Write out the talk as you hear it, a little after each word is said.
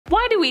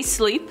Why do we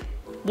sleep?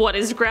 What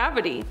is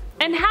gravity?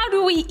 And how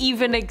do we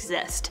even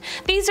exist?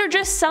 These are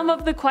just some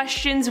of the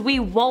questions we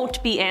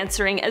won't be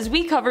answering as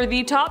we cover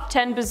the top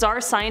 10 bizarre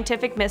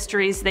scientific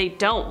mysteries they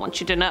don't want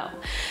you to know.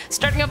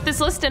 Starting up this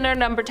list in our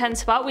number 10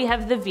 spot, we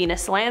have the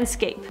Venus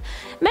landscape.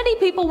 Many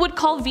people would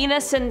call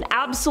Venus an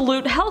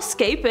absolute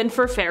hellscape, and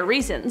for fair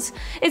reasons.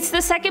 It's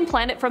the second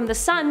planet from the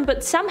sun,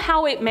 but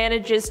somehow it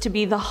manages to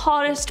be the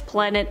hottest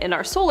planet in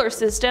our solar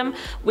system,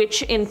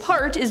 which in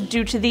part is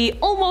due to the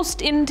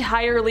almost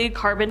entirely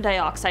carbon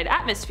dioxide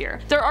atmosphere.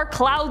 There are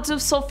clouds of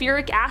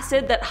sulfuric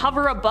acid that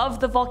hover above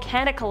the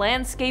volcanic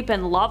landscape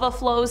and lava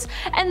flows,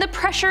 and the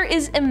pressure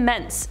is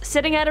immense,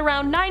 sitting at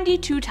around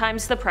 92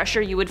 times the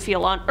pressure you would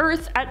feel on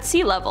Earth at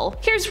sea level.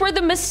 Here's where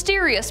the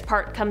mysterious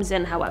part comes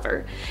in,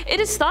 however. It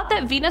is thought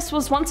that Venus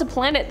was once a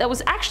planet that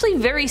was actually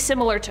very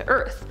similar to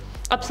Earth.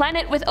 A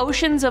planet with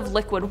oceans of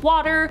liquid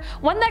water,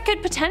 one that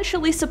could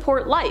potentially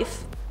support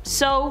life.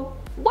 So,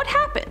 what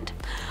happened?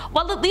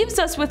 While it leaves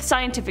us with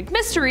scientific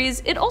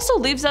mysteries, it also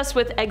leaves us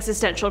with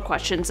existential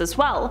questions as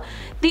well.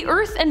 The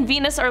Earth and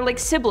Venus are like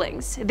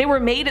siblings. They were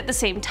made at the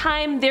same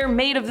time, they're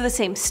made of the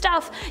same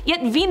stuff,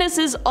 yet Venus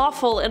is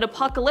awful and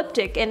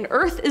apocalyptic and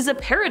Earth is a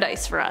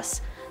paradise for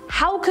us.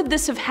 How could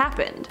this have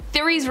happened?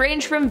 Theories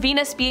range from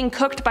Venus being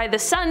cooked by the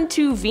sun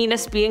to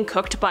Venus being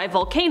cooked by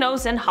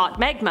volcanoes and hot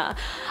magma.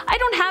 I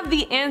don't have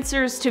the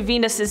answers to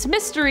Venus's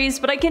mysteries,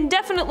 but I can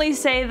definitely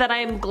say that I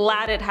am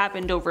glad it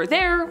happened over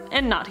there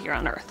and not here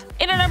on Earth.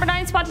 In our number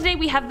 9 spot today,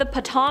 we have the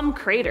Patom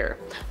Crater.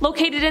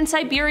 Located in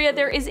Siberia,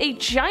 there is a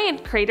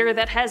giant crater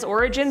that has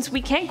origins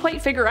we can't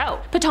quite figure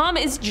out. Patom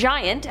is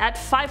giant at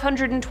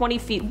 520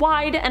 feet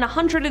wide and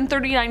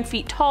 139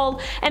 feet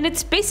tall, and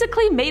it's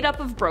basically made up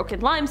of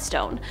broken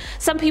limestone.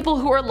 Some people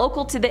who are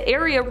local to the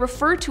area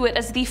refer to it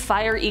as the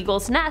Fire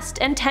Eagle's Nest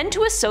and tend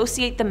to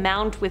associate the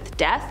mound with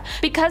death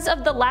because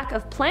of the lack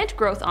of plant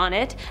growth on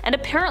it, and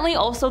apparently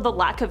also the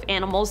lack of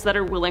animals that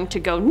are willing to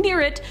go near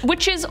it,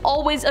 which is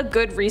always a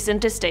good reason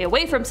to stay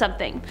away from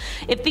something.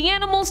 If the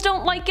animals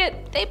don't like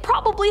it, they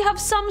probably have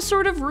some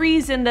sort of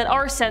reason that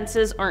our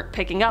senses aren't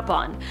picking up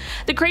on.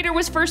 The crater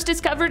was first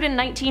discovered in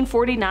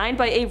 1949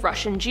 by a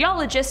Russian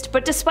geologist,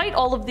 but despite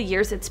all of the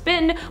years it's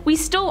been, we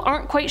still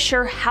aren't quite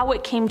sure how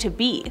it came to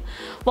be.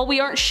 While we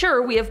aren't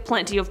sure, we have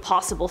plenty of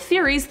possible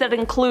theories that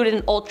include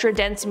an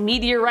ultra-dense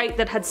meteorite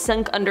that had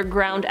sunk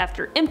underground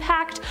after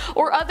impact,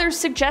 or others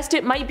suggest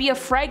it might be a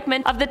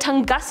fragment of the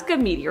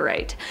Tunguska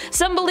meteorite.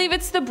 Some believe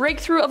it's the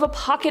breakthrough of a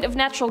pocket of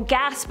natural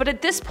gas, but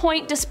at this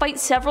point, despite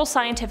several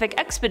scientific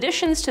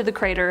expeditions to the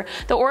crater,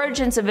 the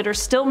origins of it are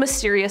still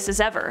mysterious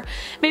as ever.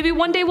 Maybe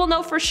one day we'll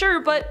know for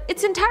sure, but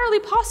it's entirely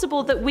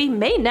possible that we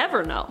may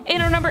never know.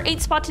 In our number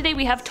 8 spot today,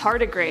 we have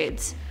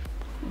tardigrades.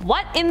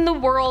 What in the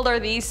world are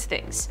these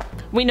things?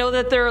 We know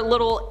that they're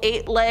little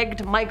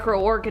 8-legged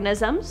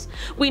microorganisms,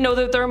 we know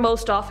that they're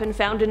most often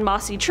found in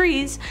mossy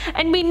trees,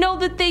 and we know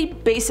that they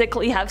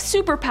basically have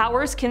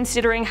superpowers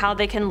considering how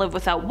they can live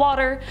without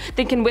water,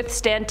 they can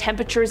withstand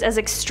temperatures as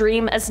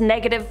extreme as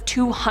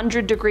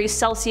 -200 degrees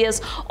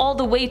Celsius all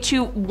the way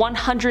to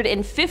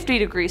 150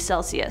 degrees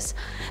Celsius.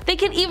 They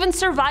can even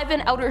survive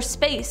in outer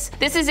space.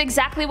 This is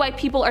exactly why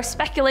people are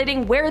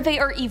speculating where they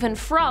are even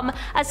from,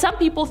 as some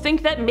people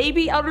think that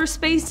maybe outer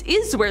space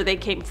is where they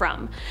came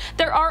from.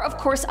 There are of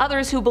course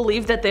others who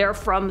believe that they are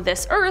from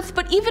this Earth,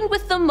 but even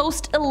with the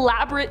most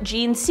elaborate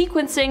gene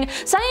sequencing,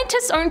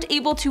 scientists aren't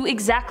able to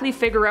exactly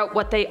figure out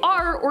what they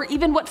are or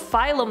even what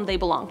phylum they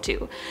belong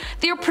to.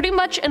 They are pretty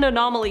much an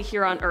anomaly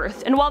here on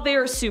Earth, and while they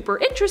are super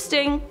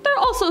interesting, they're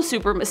also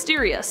super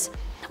mysterious.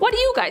 What do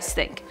you guys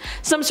think?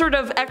 Some sort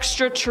of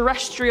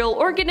extraterrestrial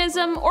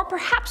organism, or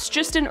perhaps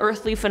just an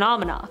earthly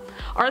phenomena?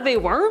 Are they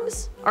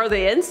worms? Are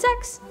they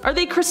insects? Are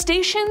they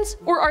crustaceans?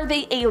 Or are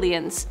they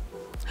aliens?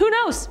 Who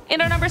knows?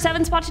 In our number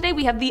 7 spot today,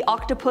 we have the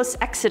Octopus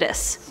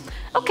Exodus.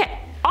 Okay,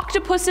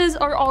 octopuses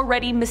are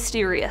already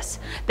mysterious.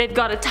 They've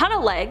got a ton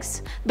of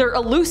legs, they're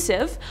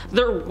elusive,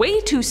 they're way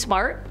too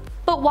smart,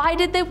 but why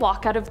did they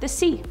walk out of the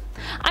sea?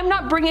 I'm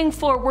not bringing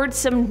forward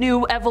some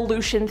new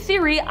evolution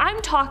theory,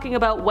 I'm talking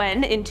about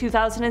when, in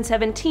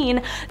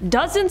 2017,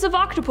 dozens of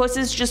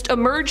octopuses just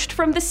emerged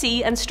from the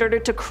sea and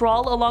started to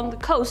crawl along the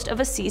coast of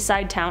a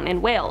seaside town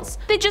in Wales.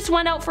 They just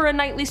went out for a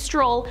nightly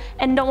stroll,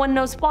 and no one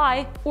knows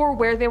why or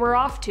where they were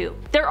off to.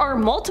 There are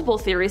multiple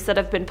theories that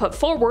have been put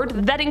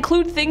forward that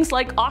include things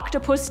like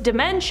octopus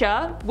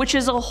dementia, which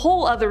is a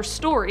whole other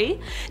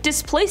story,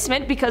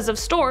 displacement because of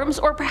storms,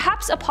 or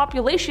perhaps a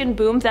population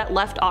boom that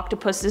left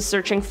octopuses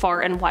searching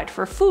far and wide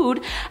for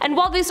food, and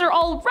while these are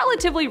all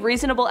relatively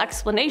reasonable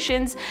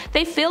explanations,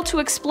 they fail to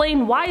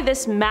explain why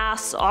this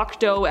mass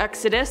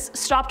octo-exodus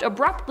stopped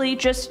abruptly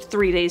just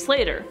 3 days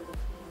later.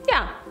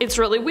 Yeah, it's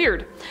really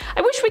weird. I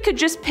wish we could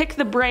just pick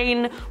the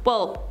brain,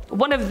 well,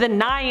 one of the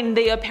 9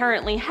 they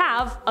apparently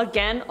have,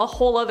 again a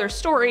whole other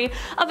story,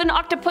 of an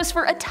octopus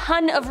for a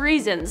ton of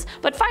reasons,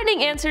 but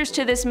finding answers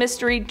to this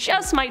mystery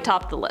just might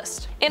top the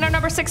list. In our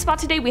number 6 spot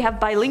today we have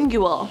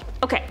Bilingual.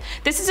 Okay,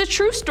 this is a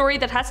true story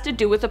that has to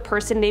do with a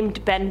person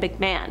named Ben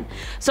McMahon.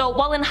 So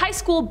while in high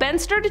school, Ben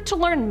started to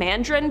learn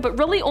Mandarin, but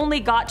really only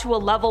got to a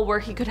level where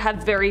he could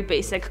have very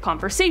basic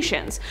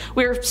conversations.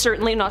 We're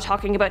certainly not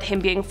talking about him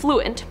being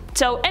fluent.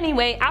 So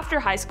anyway, after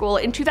high school,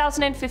 in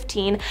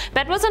 2015,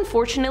 Ben was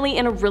unfortunately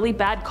in a really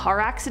bad car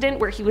accident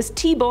where he was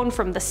T-boned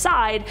from the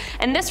side,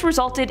 and this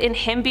resulted in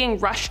him being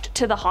rushed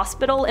to the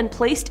hospital and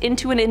placed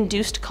into an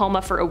induced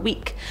coma for a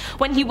week.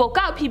 When he woke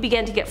up, he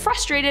began to get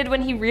frustrated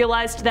when he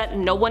realized that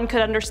no one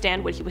could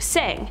understand what he was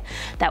saying.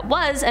 That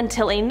was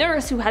until a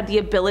nurse who had the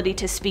ability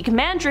to speak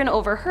Mandarin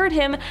overheard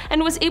him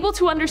and was able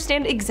to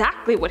understand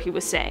exactly what he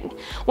was saying.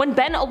 When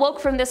Ben awoke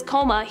from this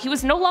coma, he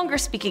was no longer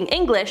speaking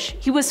English,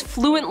 he was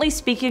fluently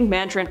speaking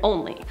Mandarin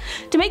only.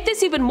 To make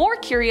this even more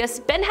curious,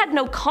 Ben had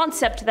no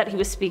concept that he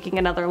was speaking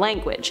another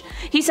language.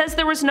 He says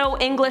there was no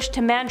English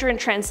to Mandarin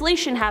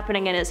translation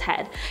happening in his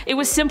head. It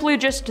was simply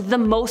just the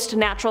most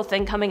natural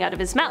thing coming out of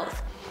his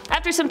mouth.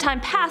 After some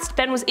time passed,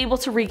 Ben was able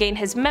to regain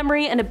his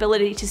memory and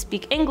ability to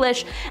speak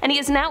English, and he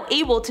is now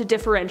able to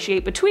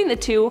differentiate between the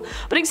two,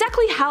 but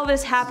exactly how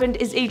this happened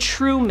is a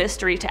true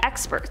mystery to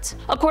experts.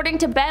 According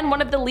to Ben,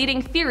 one of the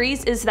leading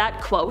theories is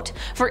that, quote,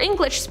 "For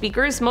English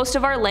speakers, most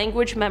of our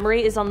language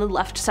memory is on the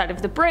left side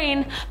of the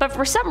brain, but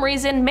for some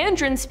reason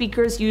Mandarin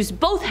speakers use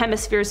both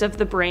hemispheres of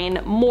the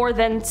brain more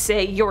than,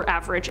 say, your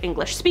average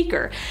English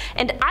speaker.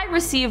 And I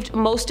received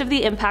most of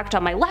the impact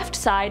on my left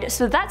side,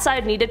 so that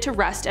side needed to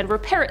rest and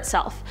repair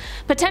itself.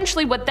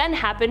 Potentially what then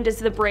happened is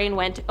the brain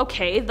went,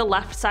 okay, the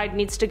left side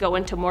needs to go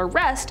into more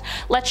rest,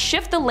 let's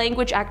shift the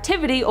language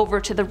activity over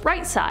to the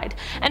right side,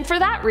 and for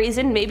that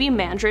reason maybe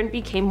Mandarin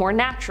became more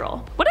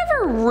natural."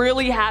 Whatever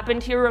really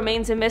happened here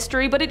remains a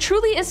mystery, but it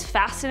truly is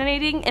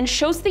fascinating and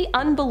shows the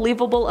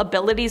unbelievable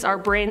abilities our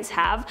brains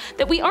have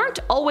that we aren't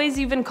always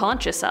even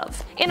conscious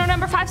of. In our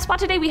number 5 spot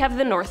today we have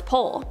the North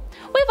Pole.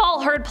 We've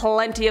all heard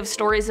plenty of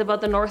stories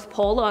about the North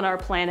Pole on our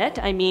planet.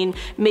 I mean,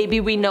 maybe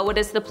we know it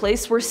as the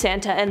place where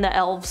Santa and the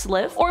elves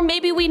live, or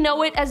maybe we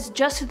know it as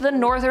just the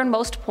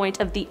northernmost point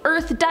of the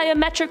Earth,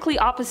 diametrically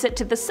opposite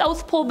to the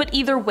South Pole, but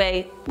either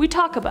way, we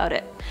talk about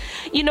it.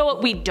 You know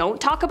what we don't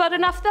talk about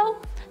enough though?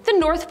 The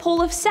North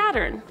Pole of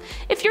Saturn.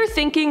 If you're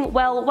thinking,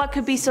 well, what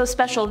could be so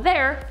special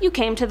there, you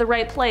came to the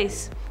right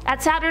place.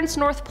 At Saturn's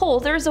North Pole,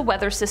 there is a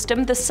weather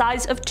system the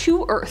size of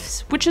 2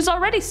 Earths, which is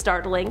already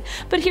startling,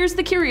 but here's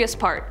the curious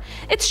part.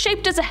 It's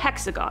shaped as a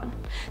hexagon.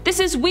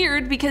 This is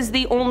weird because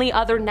the only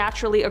other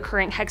naturally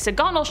occurring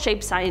hexagonal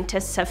shape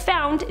scientists have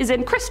found is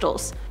in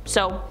crystals.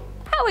 So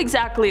how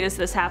exactly is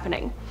this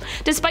happening?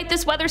 Despite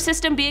this weather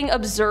system being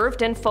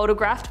observed and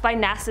photographed by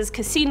NASA's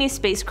Cassini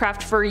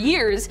spacecraft for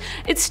years,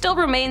 it still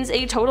remains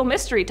a total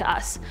mystery to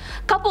us.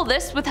 Couple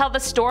this with how the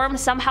storm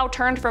somehow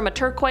turned from a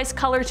turquoise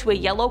color to a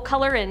yellow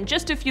color in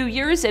just a few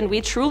years, and we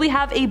truly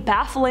have a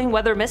baffling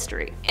weather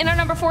mystery. In our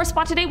number 4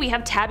 spot today we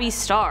have Tabby's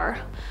star.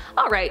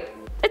 Alright,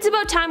 it's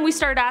about time we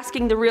start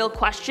asking the real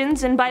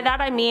questions, and by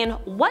that I mean,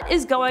 what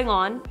is going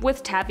on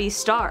with Tabby's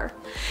star?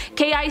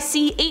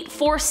 KIC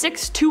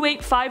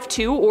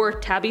 8462852, or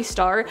Tabby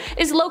star,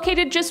 is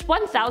located just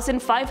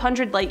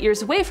 1,500 light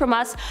years away from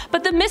us,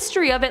 but the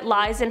mystery of it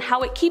lies in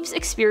how it keeps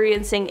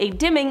experiencing a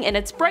dimming in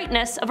its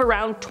brightness of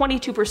around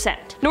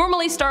 22%.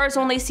 Normally stars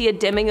only see a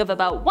dimming of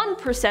about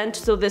 1%,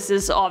 so this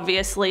is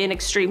obviously an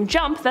extreme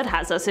jump that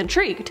has us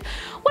intrigued.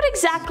 What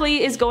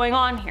exactly is going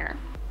on here?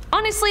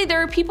 Honestly,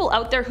 there are people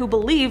out there who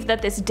believe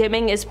that this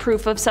dimming is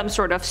proof of some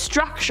sort of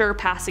structure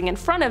passing in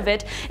front of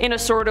it in a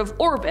sort of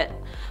orbit.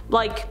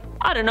 Like,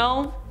 I don't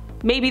know,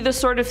 maybe the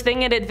sort of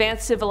thing an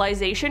advanced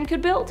civilization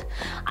could build?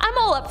 I'm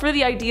all up for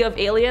the idea of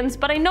aliens,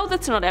 but I know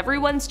that's not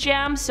everyone's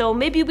jam, so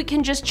maybe we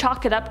can just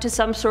chalk it up to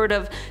some sort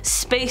of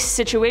space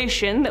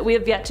situation that we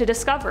have yet to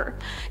discover.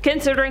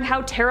 Considering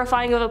how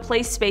terrifying of a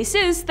place space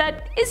is,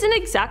 that isn't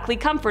exactly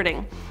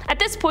comforting. At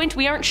this point,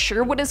 we aren't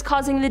sure what is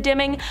causing the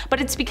dimming,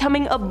 but it's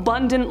becoming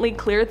abundantly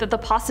clear that the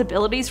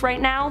possibilities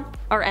right now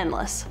are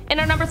endless. In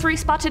our number 3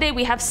 spot today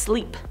we have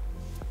sleep.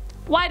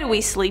 Why do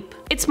we sleep?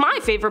 It's my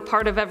favorite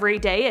part of every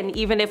day, and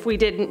even if we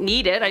didn't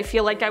need it, I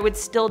feel like I would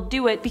still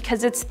do it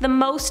because it's the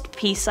most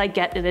peace I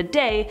get in a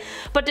day,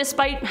 but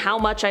despite how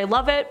much I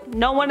love it,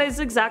 no one is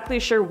exactly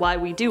sure why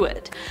we do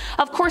it.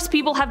 Of course,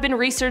 people have been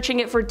researching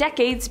it for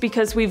decades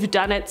because we've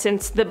done it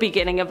since the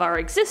beginning of our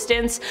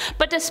existence,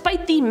 but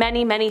despite the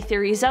many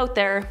theories out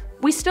there,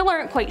 we still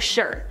aren't quite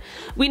sure.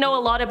 We know a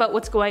lot about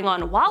what's going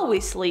on while we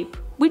sleep,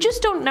 we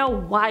just don't know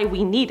why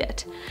we need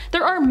it.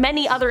 There are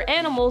many other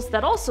animals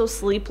that also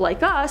sleep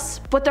like us,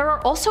 but there are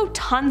also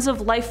tons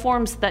of life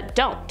forms that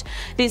don't.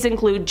 These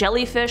include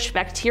jellyfish,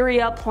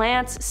 bacteria,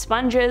 plants,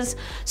 sponges.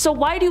 So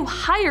why do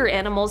higher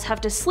animals have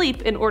to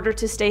sleep in order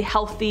to stay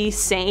healthy,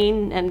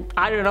 sane, and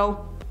I don't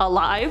know,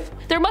 alive?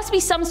 There must be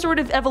some sort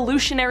of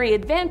evolutionary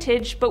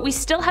advantage, but we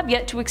still have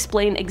yet to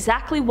explain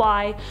exactly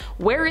why,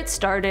 where it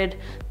started,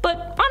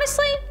 but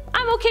honestly,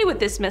 I'm okay with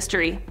this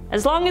mystery.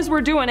 As long as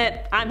we're doing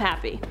it, I'm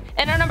happy.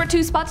 In our number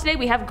 2 spot today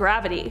we have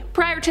gravity.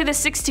 Prior to the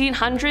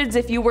 1600s,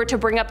 if you were to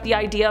bring up the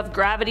idea of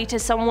gravity to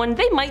someone,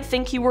 they might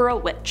think you were a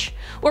witch.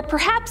 Or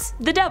perhaps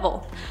the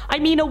devil. I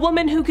mean, a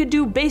woman who could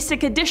do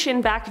basic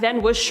addition back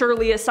then was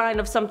surely a sign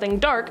of something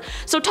dark,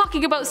 so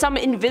talking about some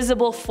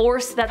invisible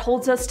force that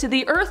holds us to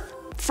the earth?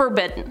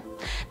 Forbidden.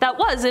 That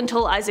was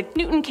until Isaac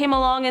Newton came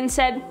along and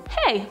said,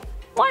 hey,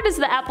 why does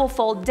the apple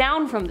fall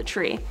down from the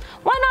tree?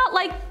 Why not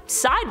like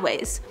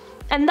sideways?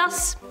 And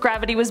thus,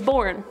 gravity was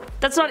born.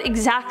 That's not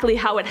exactly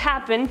how it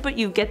happened, but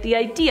you get the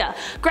idea.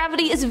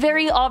 Gravity is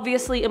very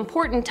obviously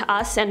important to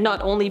us, and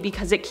not only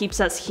because it keeps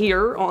us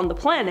here on the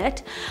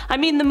planet. I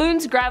mean, the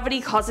moon's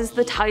gravity causes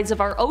the tides of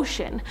our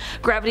ocean.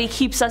 Gravity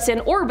keeps us in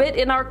orbit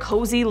in our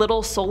cozy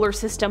little solar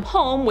system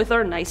home with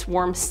our nice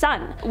warm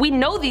sun. We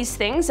know these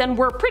things and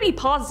we're pretty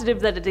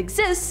positive that it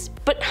exists,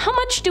 but how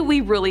much do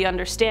we really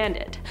understand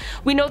it?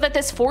 We know that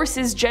this force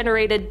is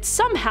generated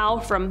somehow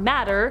from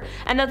matter,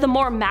 and that the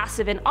more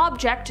massive an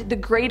object, the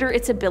greater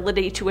its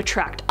ability to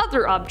attract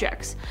other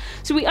objects.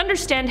 So we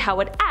understand how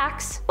it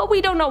acts, but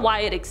we don't know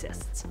why it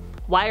exists.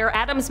 Why are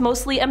atoms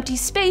mostly empty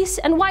space,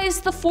 and why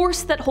is the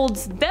force that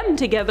holds them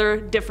together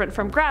different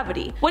from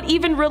gravity? What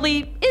even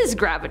really is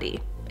gravity?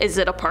 Is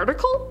it a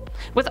particle?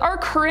 With our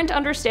current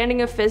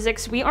understanding of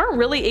physics, we aren't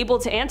really able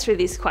to answer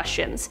these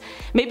questions.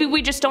 Maybe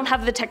we just don't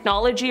have the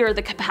technology or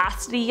the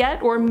capacity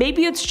yet, or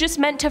maybe it's just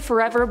meant to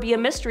forever be a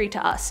mystery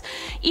to us.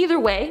 Either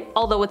way,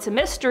 although it's a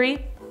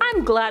mystery,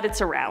 I'm glad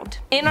it's around.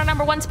 In our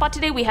number 1 spot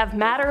today we have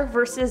matter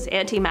versus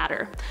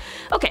antimatter.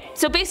 Okay,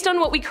 so based on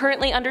what we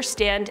currently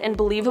understand and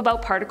believe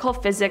about particle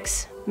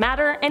physics,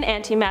 matter and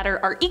antimatter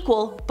are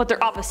equal, but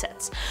they're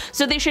opposites.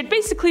 So they should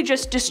basically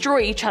just destroy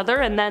each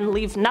other and then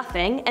leave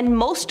nothing, and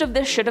most of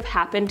this should have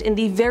happened in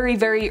the very,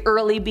 very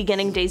early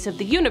beginning days of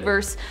the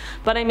universe,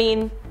 but I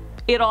mean,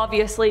 it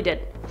obviously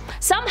didn't.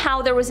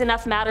 Somehow there was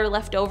enough matter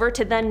left over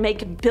to then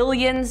make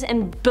billions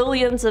and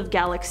billions of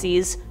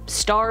galaxies,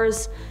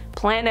 stars,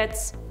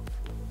 planets,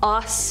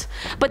 us.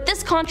 But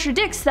this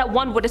contradicts that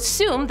one would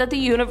assume that the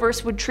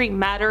universe would treat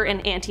matter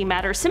and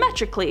antimatter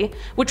symmetrically,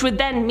 which would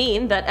then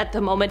mean that at the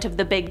moment of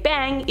the Big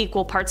Bang,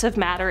 equal parts of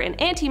matter and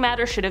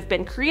antimatter should have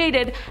been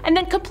created and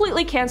then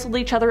completely cancelled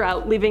each other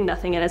out, leaving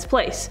nothing in its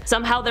place.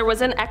 Somehow there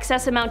was an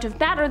excess amount of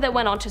matter that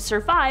went on to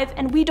survive,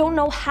 and we don't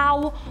know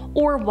how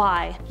or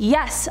why.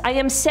 Yes, I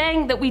am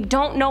saying that we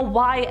don't know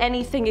why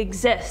anything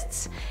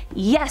exists.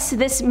 Yes,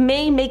 this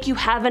may make you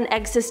have an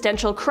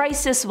existential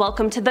crisis.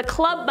 Welcome to the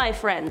club, my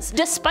friends.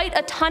 Despite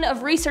a ton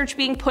of research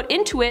being put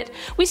into it,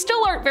 we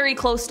still aren't very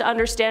close to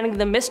understanding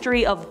the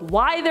mystery of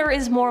why there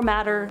is more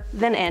matter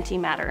than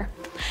antimatter.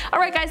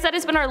 Alright guys, that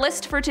has been our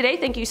list for today.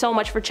 Thank you so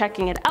much for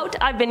checking it out.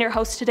 I've been your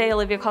host today,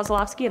 Olivia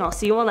Kozlowski, and I'll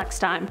see you all next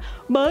time.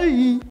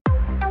 Bye!